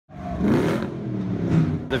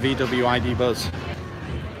The VW ID Buzz.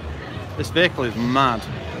 This vehicle is mad.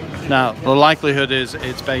 Now, the likelihood is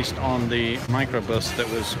it's based on the Microbus that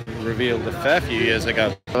was revealed a fair few years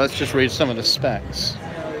ago. Let's just read some of the specs.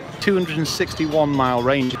 261-mile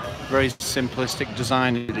range, very simplistic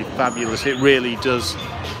design, really fabulous. It really does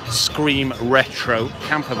scream retro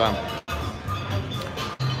camper van.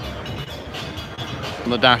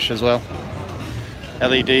 On the dash as well.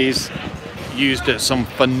 LEDs used at some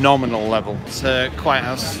phenomenal level. It's quite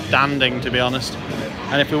outstanding, to be honest.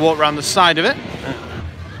 And if we walk around the side of it,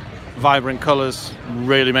 vibrant colours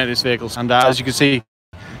really make this vehicle stand out. As you can see,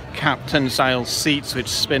 captain style seats which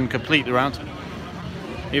spin completely around.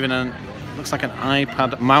 Even looks like an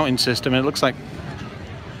iPad mounting system. It looks like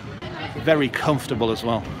very comfortable as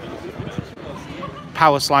well.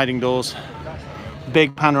 Power sliding doors,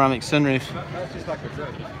 big panoramic sunroof.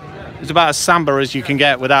 It's about as Samba as you can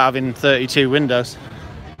get without having 32 windows.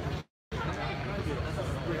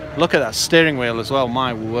 Look at that steering wheel as well,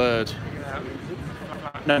 my word.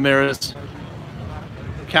 No mirrors,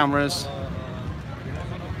 cameras,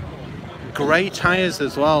 grey tyres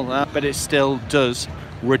as well, but it still does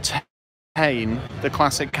retain the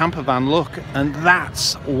classic camper van look, and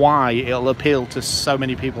that's why it'll appeal to so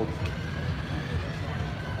many people.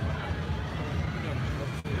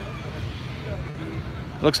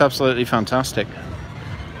 Looks absolutely fantastic.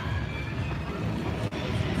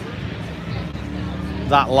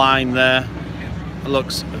 That line there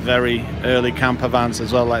looks very early camper vans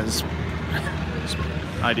as well, like this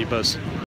ID Buzz.